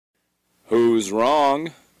Who's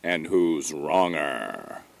wrong and who's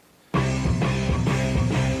wronger? In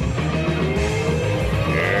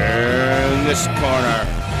this corner,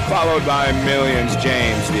 followed by millions,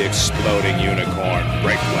 James the Exploding Unicorn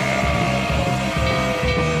Breakwell.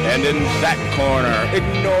 And in that corner,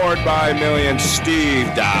 ignored by millions, Steve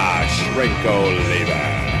Dash Rinko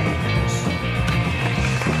Levens.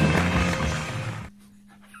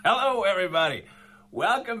 Hello, everybody.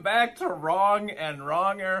 Welcome back to Wrong and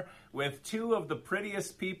Wronger with two of the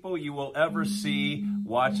prettiest people you will ever see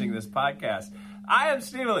watching this podcast. I am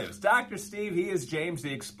Steve Lewis, Dr. Steve. He is James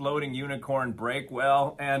the Exploding Unicorn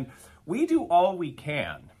Breakwell, and we do all we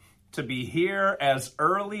can to be here as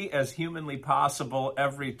early as humanly possible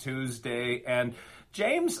every Tuesday. And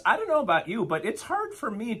James, I don't know about you, but it's hard for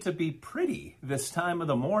me to be pretty this time of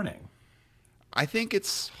the morning. I think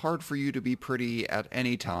it's hard for you to be pretty at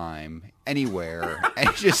any time, anywhere,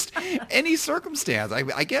 and just any circumstance.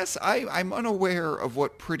 I guess I'm unaware of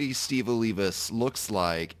what pretty Steve Olivas looks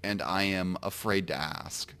like, and I am afraid to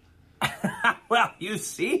ask. Well, you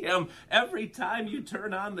see him every time you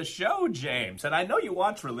turn on the show, James, and I know you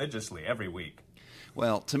watch religiously every week.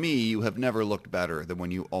 Well, to me, you have never looked better than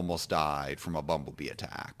when you almost died from a bumblebee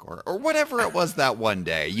attack, or whatever it was that one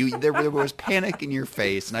day. There was panic in your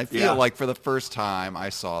face, and I feel like for the first time I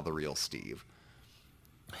saw the real Steve.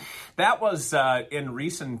 That was, in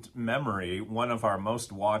recent memory, one of our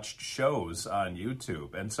most watched shows on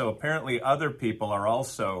YouTube, and so apparently other people are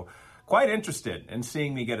also quite interested in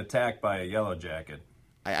seeing me get attacked by a yellow jacket.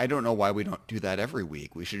 I don't know why we don't do that every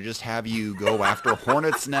week. We should just have you go after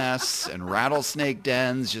hornets' nests and rattlesnake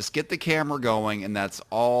dens. Just get the camera going, and that's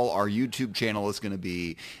all our YouTube channel is going to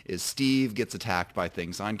be, is Steve gets attacked by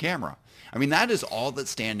things on camera. I mean, that is all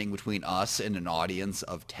that's standing between us and an audience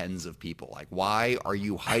of tens of people. Like, why are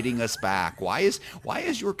you hiding us back? Why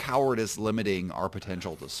is your cowardice limiting our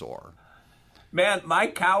potential to soar? Man, my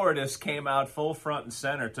cowardice came out full front and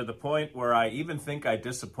center to the point where I even think I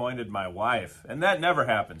disappointed my wife. And that never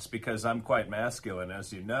happens because I'm quite masculine,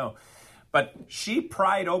 as you know. But she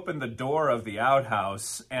pried open the door of the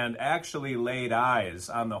outhouse and actually laid eyes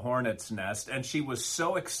on the hornet's nest. And she was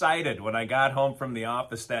so excited when I got home from the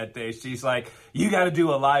office that day. She's like, you got to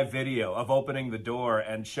do a live video of opening the door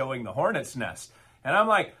and showing the hornet's nest. And I'm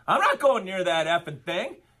like, I'm not going near that effing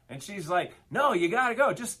thing. And she's like, no, you got to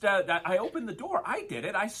go. Just, I opened the door. I did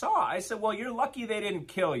it. I saw. I said, well, you're lucky they didn't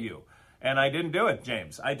kill you. And I didn't do it,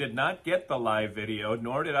 James. I did not get the live video,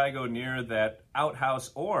 nor did I go near that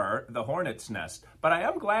outhouse or the hornet's nest. But I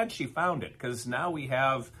am glad she found it, because now we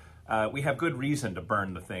have good reason to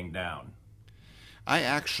burn the thing down. I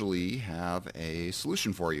actually have a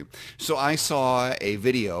solution for you. So I saw a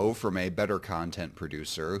video from a better content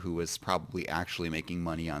producer who was probably actually making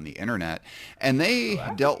money on the internet, and they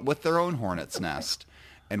dealt with their own hornet's nest.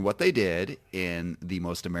 And what they did in the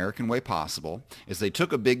most American way possible is they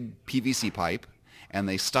took a big PVC pipe and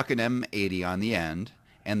they stuck an M80 on the end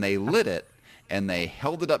and they lit it and they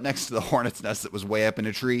held it up next to the hornet's nest that was way up in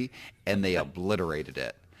a tree and they obliterated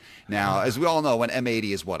it. Now, as we all know, an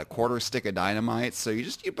M80 is, a quarter stick of dynamite? So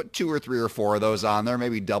you put 2 or 3 or 4 of those on there,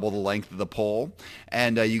 maybe double the length of the pole,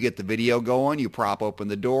 and you get the video going, you prop open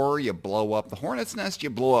the door, you blow up the hornet's nest, you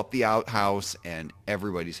blow up the outhouse, and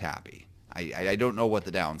everybody's happy. I don't know what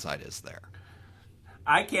the downside is there.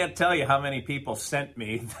 I can't tell you how many people sent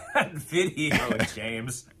me that video,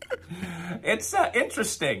 James. It's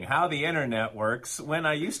interesting how the internet works. When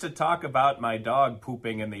I used to talk about my dog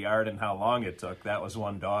pooping in the yard and how long it took, that was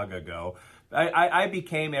one dog ago, I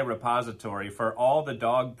became a repository for all the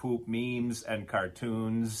dog poop memes and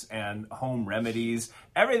cartoons and home remedies,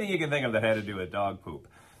 everything you can think of that had to do with dog poop.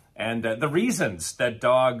 And the reasons that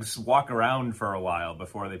dogs walk around for a while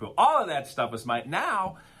before they poop, all of that stuff is mine.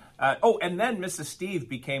 Now, and then Mrs. Steve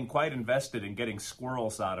became quite invested in getting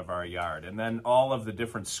squirrels out of our yard. And then all of the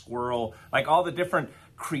different all the different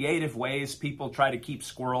creative ways people try to keep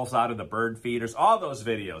squirrels out of the bird feeders, all those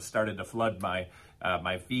videos started to flood my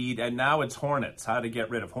feed. And now it's hornets, how to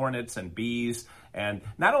get rid of hornets and bees. And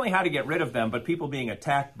not only how to get rid of them, but people being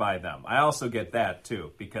attacked by them. I also get that,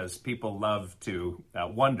 too, because people love to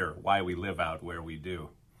wonder why we live out where we do.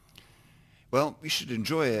 Well, you should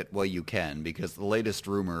enjoy it while you can, because the latest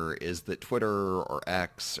rumor is that Twitter or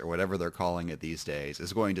X or whatever they're calling it these days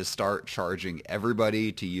is going to start charging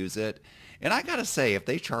everybody to use it. And I gotta say, if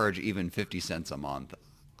they charge even 50 cents a month,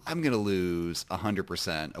 I'm going to lose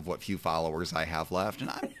 100% of what few followers I have left, and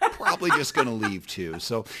I'm probably just going to leave too.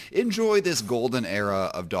 So enjoy this golden era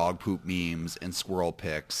of dog poop memes and squirrel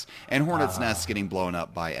pics and hornets' nests getting blown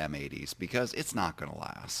up by M80s, because it's not going to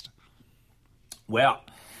last. Well,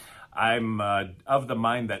 I'm of the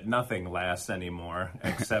mind that nothing lasts anymore,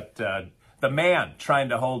 except The man trying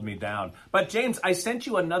to hold me down. But James, I sent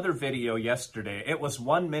you another video yesterday. It was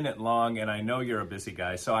 1 minute long, and I know you're a busy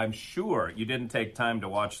guy, so I'm sure you didn't take time to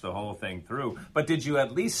watch the whole thing through. But did you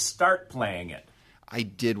at least start playing it? I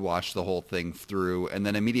did watch the whole thing through, and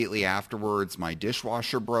then immediately afterwards, my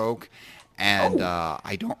dishwasher broke. And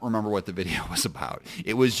I don't remember what the video was about.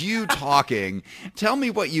 It was you talking. Tell me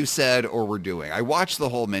what you said or were doing. I watched the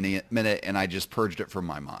whole minute, and I just purged it from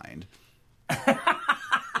my mind.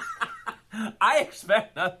 I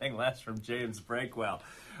expect nothing less from James Breakwell.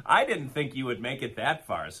 I didn't think you would make it that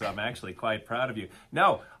far, so I'm actually quite proud of you.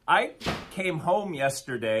 No, I came home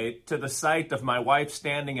yesterday to the sight of my wife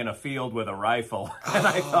standing in a field with a rifle, and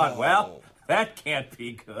I thought, well, that can't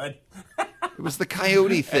be good. It was the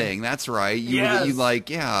coyote thing. That's right. Yes. It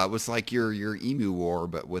was like your emu war,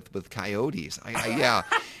 but with coyotes. Yeah.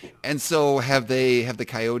 And so have the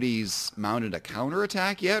coyotes mounted a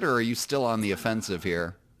counterattack yet, or are you still on the offensive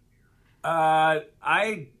here?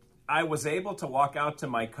 I was able to walk out to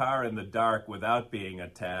my car in the dark without being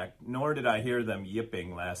attacked, nor did I hear them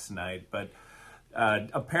yipping last night. But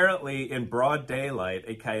apparently, in broad daylight,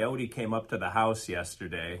 a coyote came up to the house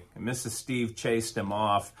yesterday. And Mrs. Steve chased him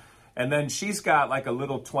off. And then she's got like a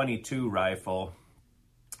little .22 rifle.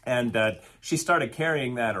 And she started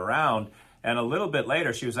carrying that around. And a little bit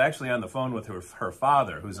later, she was actually on the phone with her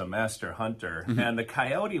father, who's a master hunter. Mm-hmm. And the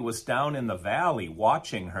coyote was down in the valley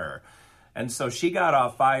watching her. And so she got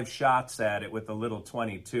off 5 shots at it with a little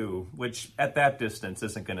 .22, which at that distance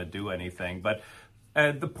isn't going to do anything. But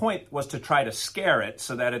the point was to try to scare it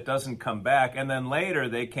so that it doesn't come back. And then later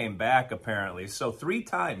they came back, apparently. So 3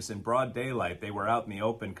 times in broad daylight, they were out in the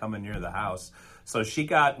open coming near the house. So she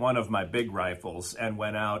got one of my big rifles and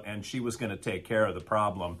went out, and she was going to take care of the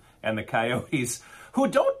problem. And the coyotes, who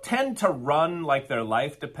don't tend to run like their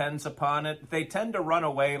life depends upon it, they tend to run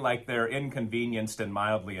away like they're inconvenienced and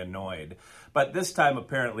mildly annoyed. But this time,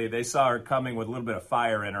 apparently, they saw her coming with a little bit of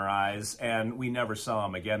fire in her eyes, and we never saw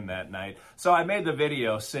him again that night. So I made the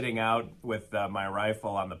video sitting out with my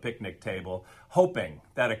rifle on the picnic table, hoping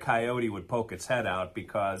that a coyote would poke its head out,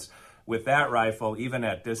 because with that rifle, even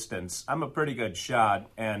at distance, I'm a pretty good shot,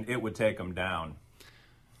 and it would take him down.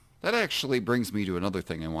 That actually brings me to another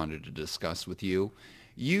thing I wanted to discuss with you.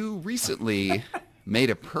 You recently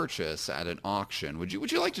made a purchase at an auction. Would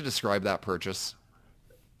you like to describe that purchase?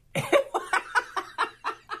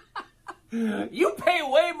 You pay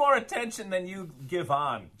way more attention than you give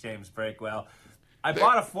on, James Breakwell. I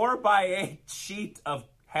bought a 4x8 sheet of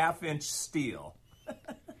half-inch steel.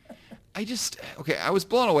 I was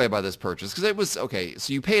blown away by this purchase because it was, so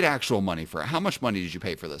you paid actual money for it. How much money did you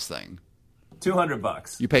pay for this thing?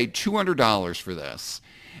 $200. You paid $200 for this,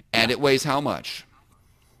 and it weighs how much?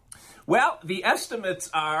 Well, the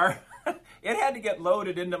estimates are, it had to get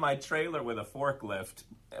loaded into my trailer with a forklift,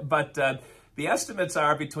 but the estimates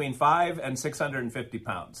are between 5 and 650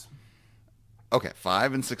 pounds. Okay,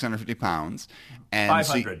 5 and 650 pounds. And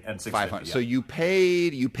 500 and 650. 500. Yeah. So you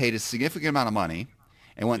paid a significant amount of money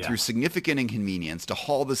and went through significant inconvenience to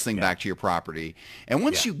haul this thing back to your property. And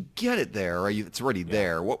once you get it there, it's already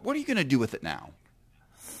there, what are you going to do with it now?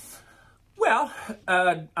 Well,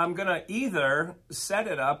 I'm going to either set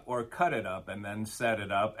it up or cut it up and then set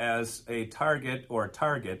it up as a target or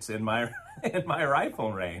targets in my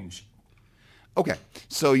rifle range. Okay,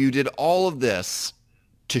 so you did all of this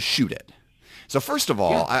to shoot it. So first of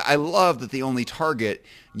all, I love that the only target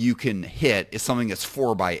you can hit is something that's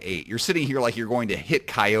 4x8. You're sitting here like you're going to hit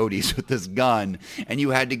coyotes with this gun, and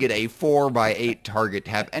you had to get a 4x8 target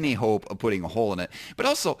to have any hope of putting a hole in it. But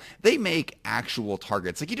also, they make actual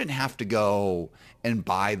targets. Like, you didn't have to go and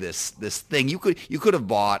buy this thing. You could have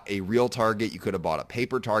bought a real target. You could have bought a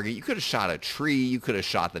paper target. You could have shot a tree. You could have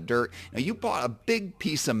shot the dirt. Now, you bought a big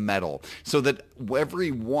piece of metal so that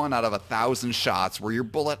every 1 out of 1,000 shots where your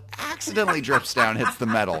bullet accidentally drips down, hits the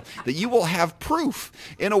metal, that you will have proof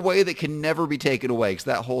in a way that can never be taken away, because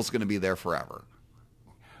that hole's going to be there forever.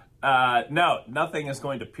 No, nothing is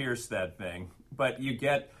going to pierce that thing. But you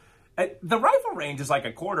get... the rifle range is like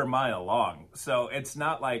a 1/4 mile long, so it's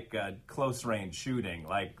not like close range shooting.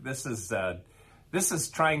 Like, this is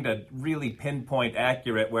trying to really pinpoint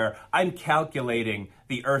accurate, where I'm calculating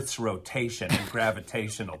the Earth's rotation and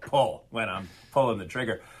gravitational pull when I'm pulling the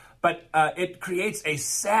trigger. But it creates a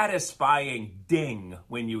satisfying ding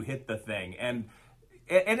when you hit the thing, and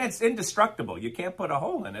it's indestructible. You can't put a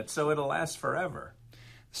hole in it, so it'll last forever.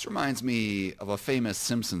 This reminds me of a famous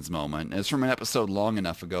Simpsons moment. It's from an episode long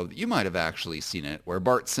enough ago that you might have actually seen it, where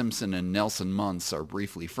Bart Simpson and Nelson Muntz are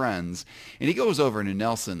briefly friends, and he goes over to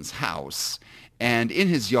Nelson's house, and in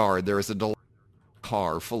his yard there is a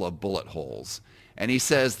car full of bullet holes. And he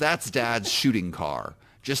says, "That's Dad's shooting car."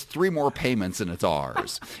 Just 3 more payments and it's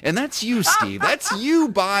ours. And that's you, Steve. That's you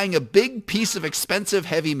buying a big piece of expensive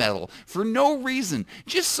heavy metal for no reason,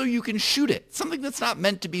 just so you can shoot it. Something that's not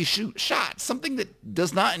meant to be shot. Something that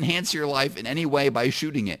does not enhance your life in any way by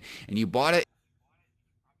shooting it. And you bought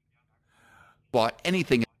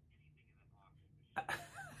anything.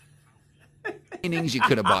 You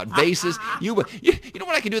could have bought vases. You know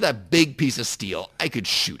what I could do with that big piece of steel? I could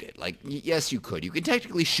shoot it. Like, yes, you could. You can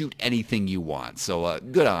technically shoot anything you want. So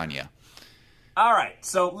good on you. All right.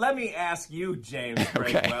 So let me ask you, James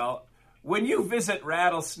Okay. Greatwell, when you visit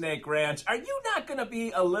Rattlesnake Ranch, are you not going to be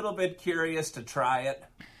a little bit curious to try it?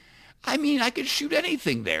 I mean, I could shoot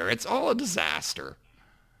anything there. It's all a disaster.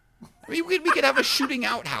 I mean, we could have a shooting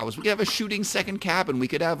outhouse. We could have a shooting second cabin. We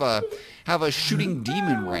could have a shooting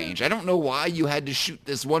demon range. I don't know why you had to shoot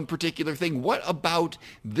this one particular thing. What about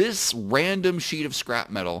this random sheet of scrap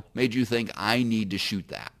metal made you think I need to shoot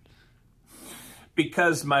that?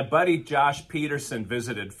 Because my buddy Josh Peterson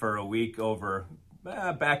visited for a week over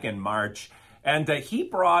back in March, and he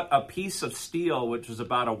brought a piece of steel, which was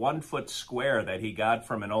about a 1 foot square that he got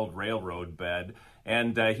from an old railroad bed,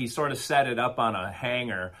 and he sort of set it up on a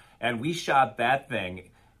hanger. And we shot that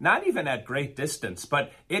thing, not even at great distance,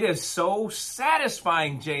 but it is so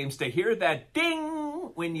satisfying, James, to hear that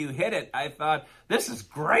ding when you hit it. I thought, this is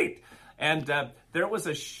great. And there was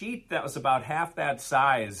a sheet that was about half that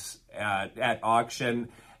size at auction,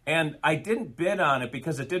 and I didn't bid on it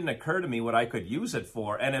because it didn't occur to me what I could use it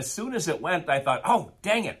for. And as soon as it went, I thought, oh,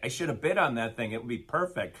 dang it, I should have bid on that thing. It would be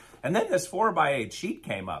perfect. And then this 4x8 sheet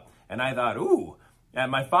came up, and I thought, ooh. And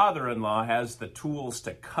my father-in-law has the tools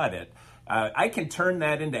to cut it. I can turn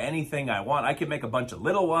that into anything I want. I can make a bunch of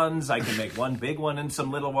little ones. I can make one big one and some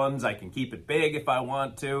little ones. I can keep it big if I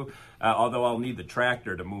want to, although I'll need the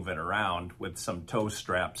tractor to move it around with some tow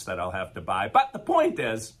straps that I'll have to buy. But the point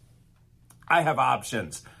is, I have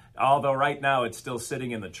options, although right now it's still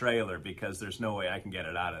sitting in the trailer because there's no way I can get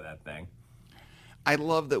it out of that thing. I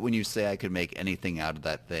love that when you say I could make anything out of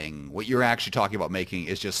that thing, what you're actually talking about making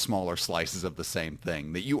is just smaller slices of the same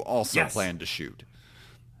thing that you also plan to shoot.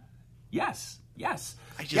 Yes. Yes.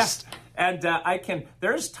 And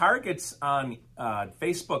there's targets on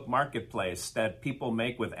Facebook Marketplace that people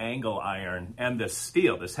make with angle iron and this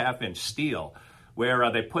steel, this 1/2-inch steel,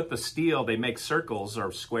 where they put the steel, they make circles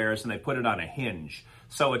or squares, and they put it on a hinge.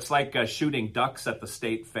 So it's like shooting ducks at the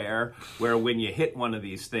state fair, where when you hit one of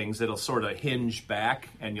these things, it'll sort of hinge back,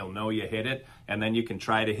 and you'll know you hit it, and then you can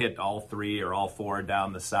try to hit all 3 or all 4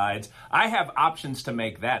 down the sides. I have options to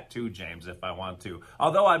make that too, James, if I want to,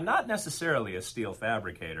 although I'm not necessarily a steel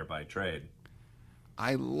fabricator by trade.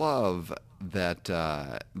 I love that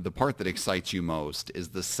the part that excites you most is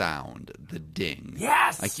the sound, the ding.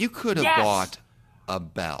 Yes! Like you could have bought a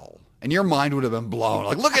bell. And your mind would have been blown.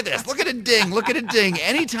 Like, look at this. Look at a ding. Look at a ding.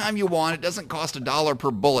 Anytime you want, it doesn't cost $1 per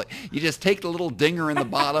bullet. You just take the little dinger in the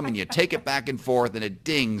bottom and you take it back and forth and it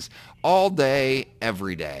dings all day,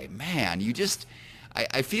 every day. Man, you just...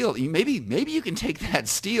 I feel maybe you can take that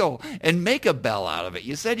steel and make a bell out of it.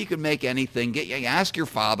 You said you could make anything. Ask your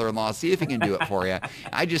father-in-law, see if he can do it for you.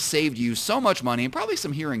 I just saved you so much money and probably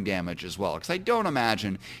some hearing damage as well, because I don't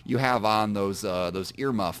imagine you have on those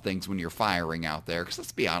earmuff things when you're firing out there. Because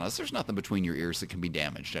let's be honest, there's nothing between your ears that can be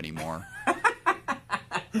damaged anymore.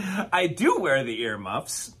 I do wear the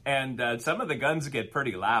earmuffs, and some of the guns get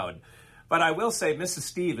pretty loud. But I will say Mrs.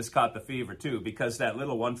 Steve has caught the fever, too, because that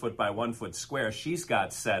little 1 foot by 1 foot square she's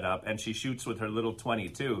got set up, and she shoots with her little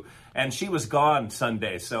 22. And she was gone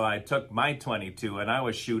Sunday, so I took my 22, and I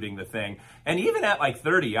was shooting the thing. And even at like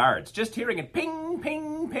 30 yards, just hearing it ping,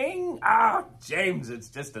 ping, ping. Ah, James, it's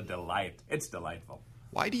just a delight. It's delightful.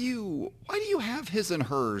 Why do you have his and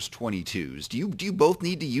hers 22s? Do you both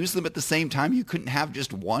need to use them at the same time? You couldn't have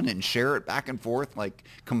just one and share it back and forth like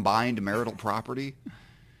combined marital property?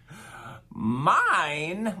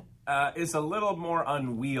 Mine is a little more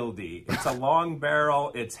unwieldy. It's a long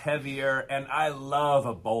barrel, it's heavier, and I love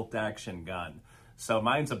a bolt-action gun. So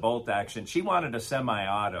mine's a bolt-action. She wanted a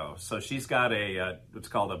semi-auto, so she's got what's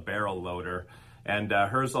called a barrel loader, and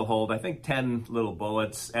hers will hold, I think, 10 little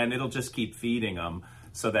bullets, and it'll just keep feeding them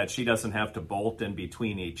so that she doesn't have to bolt in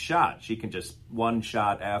between each shot. She can just one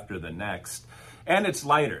shot after the next. And it's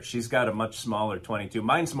lighter. She's got a much smaller 22.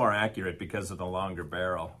 Mine's more accurate because of the longer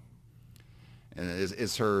barrel. And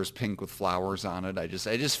is hers pink with flowers on it? I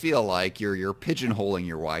just feel like you're pigeonholing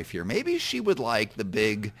your wife here. Maybe she would like the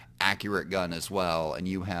big, accurate gun as well, and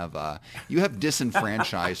you have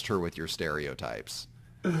disenfranchised her with your stereotypes.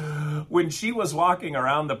 When she was walking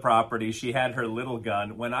around the property, she had her little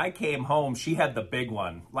gun. When I came home, she had the big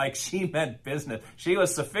one. Like, she meant business. She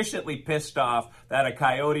was sufficiently pissed off that a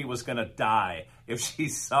coyote was going to die if she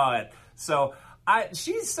saw it. So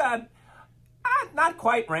she's not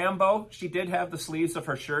quite Rambo. She did have the sleeves of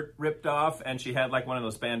her shirt ripped off, and she had like one of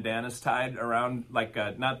those bandanas tied around, like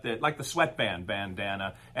the sweatband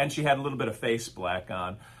bandana, and she had a little bit of face black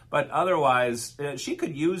on. But otherwise, she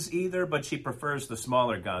could use either, but she prefers the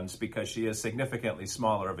smaller guns because she is significantly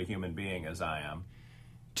smaller of a human being as I am.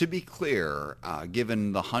 To be clear,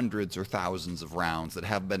 given the hundreds or thousands of rounds that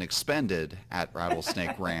have been expended at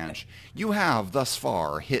Rattlesnake Ranch, you have thus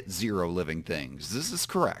far hit 0 living things. This is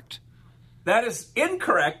correct. That is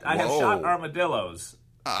incorrect. I have shot armadillos.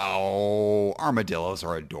 Oh, armadillos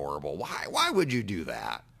are adorable. Why would you do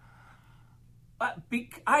that?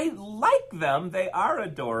 I like them. They are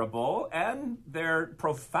adorable, and they're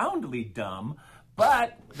profoundly dumb,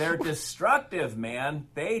 but they're destructive, man.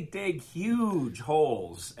 They dig huge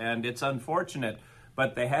holes, and it's unfortunate,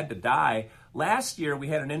 but they had to die. Last year, we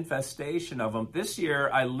had an infestation of them. This year,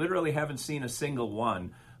 I literally haven't seen a single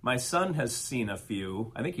one. My son has seen a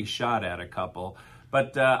few. I think he shot at a couple.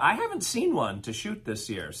 But I haven't seen one to shoot this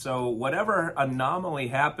year. So whatever anomaly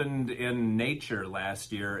happened in nature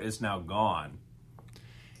last year is now gone.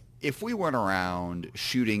 If we went around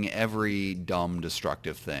shooting every dumb,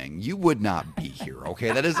 destructive thing, you would not be here,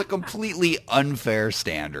 okay? That is a completely unfair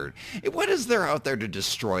standard. What is there out there to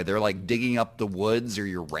destroy? They're like digging up the woods or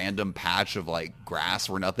your random patch of like grass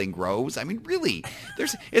where nothing grows. I mean, really,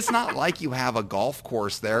 it's not like you have a golf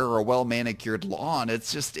course there or a well-manicured lawn.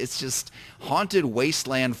 It's just haunted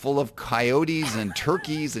wasteland full of coyotes and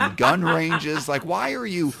turkeys and gun ranges. Like, why are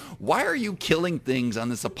you killing things on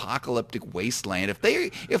this apocalyptic wasteland?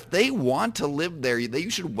 If they want to live there, you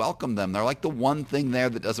should welcome them. They're like the one thing there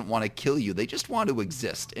that doesn't want to kill you. They just want to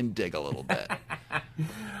exist and dig a little bit.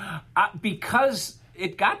 Because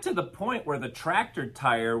it got to the point where the tractor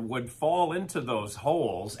tire would fall into those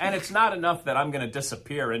holes, and it's not enough that I'm going to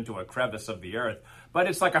disappear into a crevice of the earth, but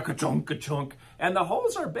it's like a ka-chunk, and the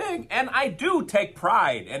holes are big, and I do take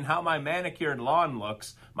pride in how my manicured lawn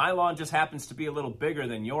looks. My lawn just happens to be a little bigger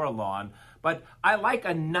than your lawn, but I like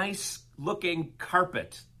a nice-looking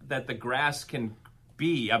carpet that the grass can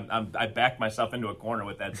be. I backed myself into a corner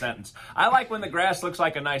with that sentence. I like when the grass looks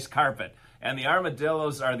like a nice carpet, and the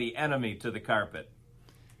armadillos are the enemy to the carpet.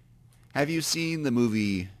 Have you seen the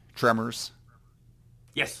movie Tremors?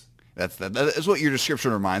 Yes. That is what your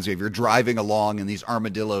description reminds me of. You're driving along and these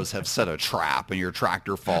armadillos have set a trap and your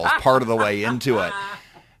tractor falls part of the way into it.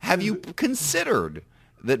 Have you considered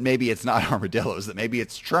that maybe it's not armadillos, that maybe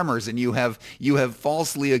it's tremors, and you have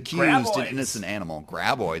falsely accused an innocent animal?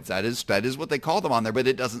 Graboids, that is what they call them on there, but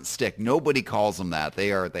it doesn't stick. Nobody calls them that.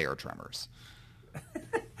 They are tremors.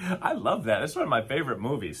 I love that. It's one of my favorite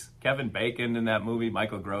movies. Kevin Bacon in that movie,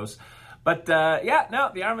 Michael Gross. But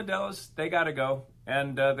the armadillos, they got to go,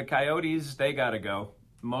 and the coyotes, they got to go.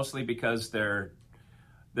 Mostly because they're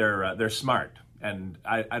smart, and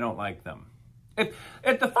I don't like them.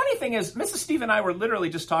 The funny thing is, Mrs. Steve and I were literally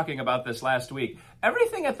just talking about this last week.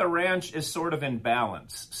 Everything at the ranch is sort of in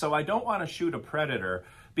balance, so I don't want to shoot a predator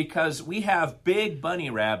because we have big bunny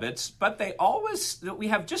rabbits, but we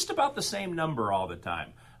have just about the same number all the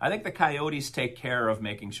time. I think the coyotes take care of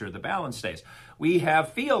making sure the balance stays. We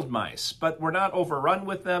have field mice, but we're not overrun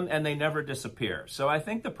with them, and they never disappear. So I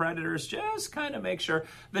think the predators just kind of make sure.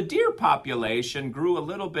 The deer population grew a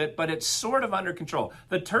little bit, but it's sort of under control.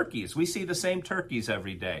 The turkeys, we see the same turkeys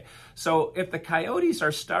every day. So if the coyotes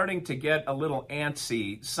are starting to get a little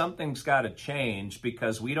antsy, something's got to change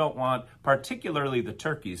because we don't want particularly the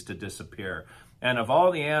turkeys to disappear. And of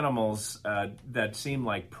all the animals that seem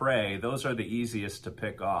like prey, those are the easiest to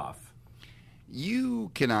pick off. You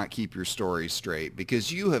cannot keep your story straight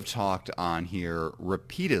because you have talked on here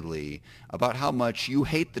repeatedly about how much you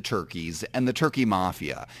hate the turkeys and the turkey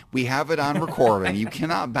mafia. We have it on recording. You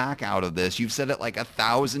cannot back out of this. You've said it like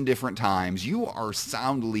 1,000 different times. You are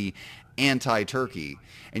soundly anti-turkey.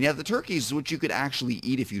 And yet the turkeys, which you could actually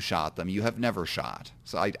eat if you shot them, you have never shot.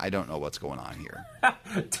 So I don't know what's going on here.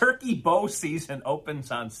 Turkey bow season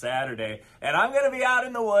opens on Saturday, and I'm going to be out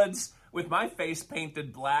in the woods with my face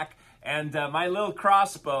painted black and my little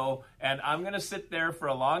crossbow, and I'm going to sit there for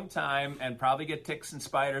a long time and probably get ticks and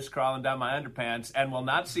spiders crawling down my underpants and will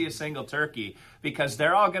not see a single turkey because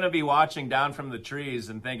they're all going to be watching down from the trees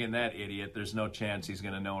and thinking, that idiot, there's no chance he's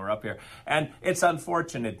going to know we're up here. And it's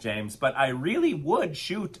unfortunate, James, but I really would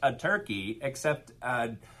shoot a turkey, except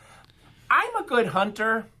I'm a good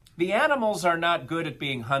hunter. The animals are not good at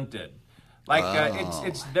being hunted.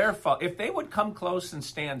 It's their fault. If they would come close and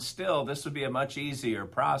stand still, this would be a much easier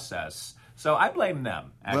process. So I blame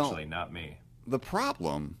them, actually, not me. The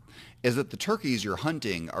problem is that the turkeys you're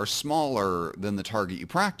hunting are smaller than the target you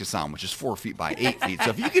practice on, which is 4 feet by 8 feet. So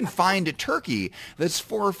if you can find a turkey that's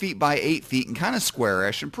 4 feet by 8 feet and kind of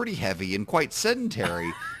squarish and pretty heavy and quite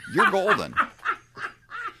sedentary, you're golden.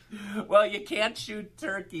 Well, you can't shoot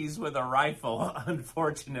turkeys with a rifle,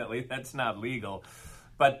 unfortunately. That's not legal.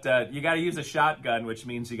 But you got to use a shotgun, which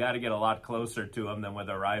means you got to get a lot closer to them than with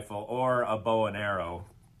a rifle, or a bow and arrow.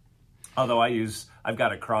 Although I've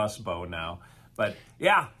got a crossbow now. But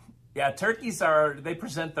yeah, turkeys they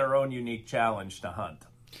present their own unique challenge to hunt.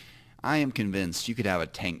 I am convinced you could have a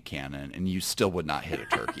tank cannon and you still would not hit a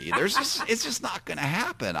turkey. It's just not going to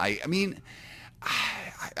happen.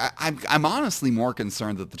 I'm honestly more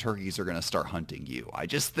concerned that the turkeys are going to start hunting you. I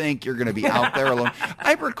just think you're going to be out there alone.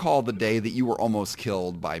 I recall the day that you were almost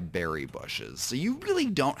killed by berry bushes. So you really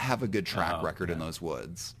don't have a good track record in those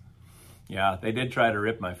woods. Yeah, they did try to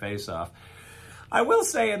rip my face off. I will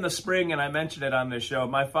say in the spring, and I mentioned it on this show,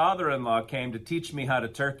 my father-in-law came to teach me how to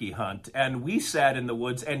turkey hunt, and we sat in the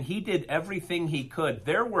woods, and he did everything he could.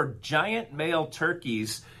 There were giant male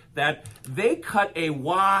turkeys that they cut a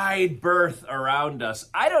wide berth around us.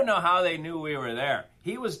 I don't know how they knew we were there.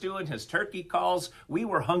 He was doing his turkey calls. We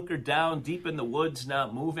were hunkered down deep in the woods,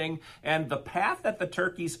 not moving, and the path that the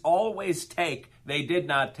turkeys always take, they did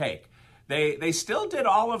not take. They still did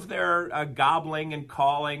all of their gobbling and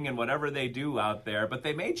calling and whatever they do out there, but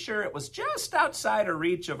they made sure it was just outside of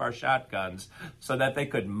reach of our shotguns so that they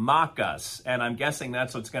could mock us. And I'm guessing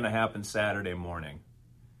that's what's going to happen Saturday morning.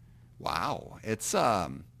 Wow. It's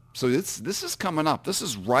so this is coming up. This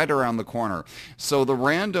is right around the corner. So the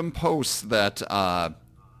random posts that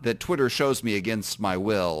Twitter shows me against my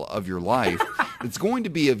will of your life, it's going to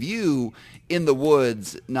be of you in the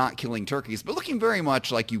woods, not killing turkeys, but looking very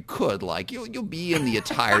much like you could. Like you'll be in the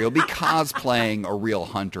attire, you'll be cosplaying a real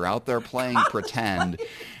hunter out there playing pretend.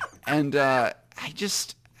 And I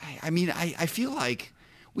feel like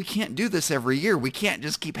we can't do this every year. We can't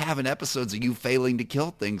just keep having episodes of you failing to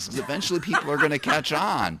kill things, because eventually people are going to catch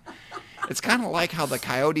on. It's kind of like how the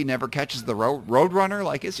coyote never catches the road runner.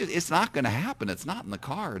 Like it's not going to happen. It's not in the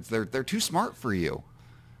cards. They're too smart for you.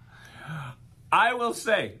 I will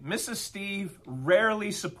say, Mrs. Steve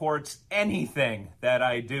rarely supports anything that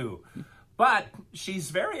I do, but she's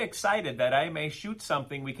very excited that I may shoot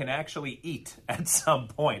something we can actually eat at some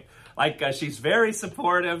point. Like she's very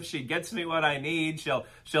supportive. She gets me what I need. She'll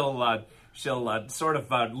sort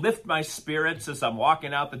of lift my spirits as I'm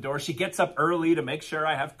walking out the door. She gets up early to make sure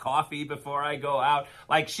I have coffee before I go out.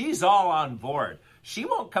 Like she's all on board. She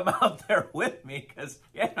won't come out there with me because,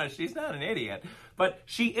 she's not an idiot. But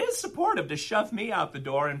she is supportive to shove me out the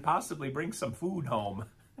door and possibly bring some food home.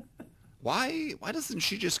 Why doesn't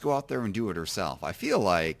she just go out there and do it herself? I feel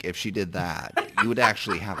like if she did that, you would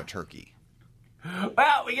actually have a turkey.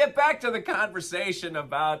 Well, we get back to the conversation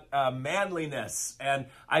about manliness. And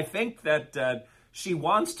I think that she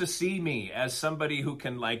wants to see me as somebody who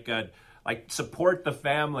can support the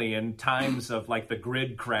family in times of like the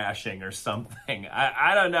grid crashing or something.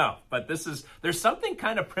 I don't know, but there's something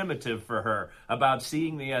kind of primitive for her about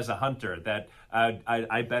seeing me as a hunter that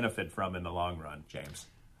I benefit from in the long run, James.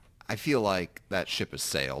 I feel like that ship has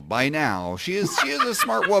sailed. By now, she is a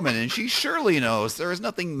smart woman, and she surely knows there is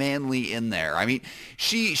nothing manly in there. I mean,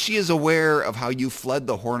 she is aware of how you fled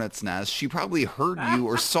the hornet's nest. She probably heard you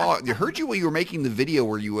or heard you while you were making the video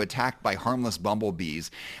where you were attacked by harmless bumblebees.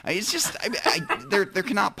 It's just, there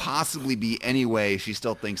cannot possibly be any way she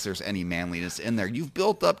still thinks there's any manliness in there. You've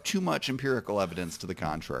built up too much empirical evidence to the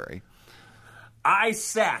contrary. I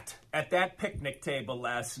sat at that picnic table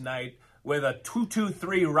last night with a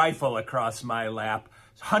 .223 rifle across my lap,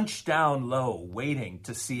 hunched down low, waiting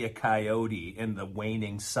to see a coyote in the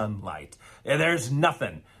waning sunlight. There's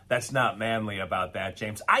nothing that's not manly about that,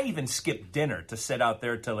 James. I even skipped dinner to sit out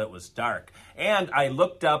there till it was dark. And I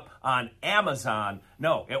looked up on Amazon.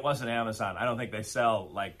 No, it wasn't Amazon. I don't think they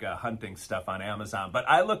sell hunting stuff on Amazon. But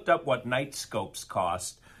I looked up what night scopes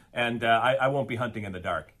cost, and I won't be hunting in the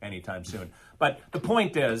dark anytime soon. But the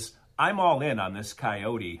point is, I'm all in on this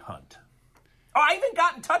coyote hunt. Oh, I even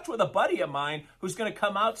got in touch with a buddy of mine who's going to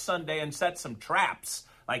come out Sunday and set some traps.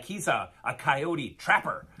 Like he's a coyote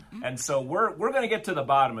trapper. And so we're going to get to the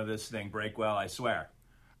bottom of this thing, Breakwell, I swear.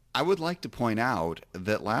 I would like to point out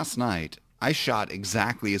that last night I shot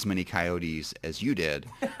exactly as many coyotes as you did.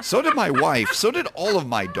 So did my wife. So did all of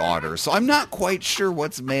my daughters. So I'm not quite sure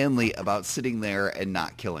what's manly about sitting there and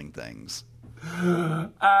not killing things.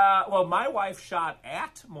 Well, my wife shot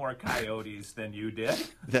at more coyotes than you did.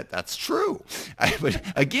 That's true. But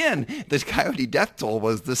again, the coyote death toll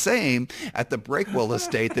was the same at the Breakwell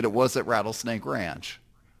estate that it was at Rattlesnake Ranch.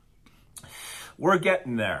 We're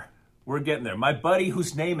getting there. We're getting there. My buddy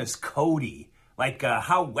whose name is Cody. Like,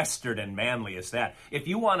 how Western and manly is that? If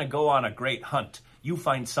you want to go on a great hunt, you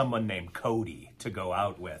find someone named Cody to go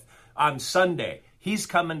out with. On Sunday, he's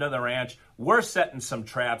coming to the ranch. We're setting some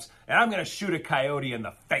traps, and I'm going to shoot a coyote in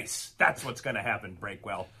the face. That's what's going to happen,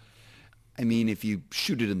 Breakwell. I mean, if you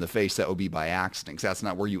shoot it in the face, that would be by accident, 'cause that's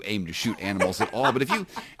not where you aim to shoot animals at all. But if you,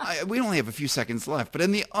 we only have a few seconds left, but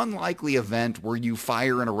in the unlikely event where you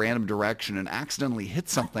fire in a random direction and accidentally hit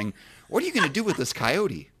something, what are you going to do with this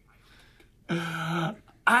coyote? Well,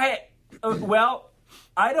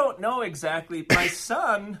 I don't know exactly. My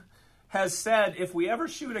son has said if we ever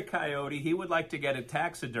shoot a coyote, he would like to get it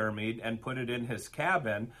taxidermied and put it in his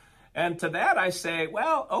cabin. And to that I say,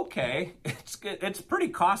 well, okay, it's pretty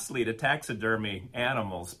costly to taxidermy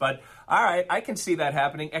animals. But all right, I can see that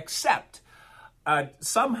happening, except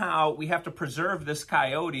somehow we have to preserve this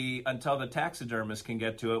coyote until the taxidermist can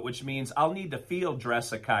get to it, which means I'll need to field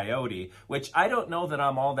dress a coyote, which I don't know that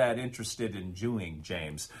I'm all that interested in doing,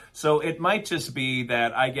 James. So it might just be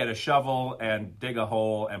that I get a shovel and dig a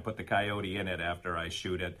hole and put the coyote in it after I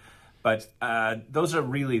shoot it. But those are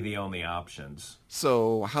really the only options.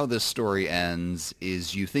 So how this story ends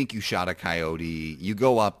is you think you shot a coyote, you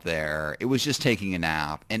go up there, it was just taking a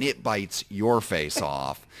nap, and it bites your face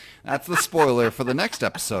off. That's the spoiler for the next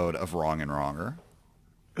episode of Wrong and Wronger.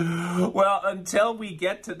 Well, until we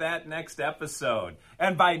get to that next episode,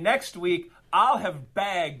 and by next week, I'll have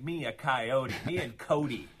bagged me a coyote. Me and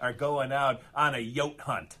Cody are going out on a yote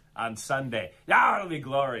hunt on Sunday. It'll be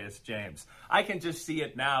glorious, James. I can just see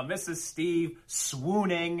it now. Mrs. Steve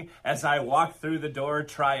swooning as I walk through the door,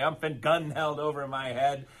 triumphant, gun held over my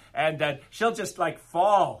head. And she'll just like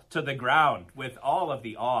fall to the ground with all of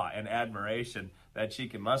the awe and admiration that she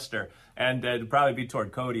can muster. And it'll probably be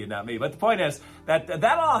toward Cody and not me. But the point is that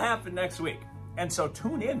that'll all happen next week. And so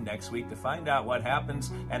tune in next week to find out what happens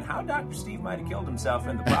and how Dr. Steve might have killed himself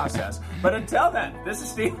in the process. But until then, this is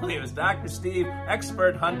Steve Olivas, Dr. Steve,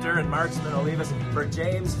 expert hunter and marksman Olivas, for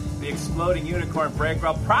James, the exploding unicorn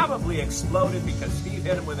Breakwell, probably exploded because Steve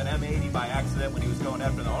hit him with an M80 by accident when he was going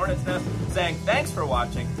after the hornet's nest, saying thanks for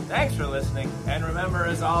watching, thanks for listening, and remember,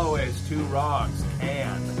 as always, 2 wrongs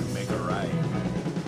can make a right.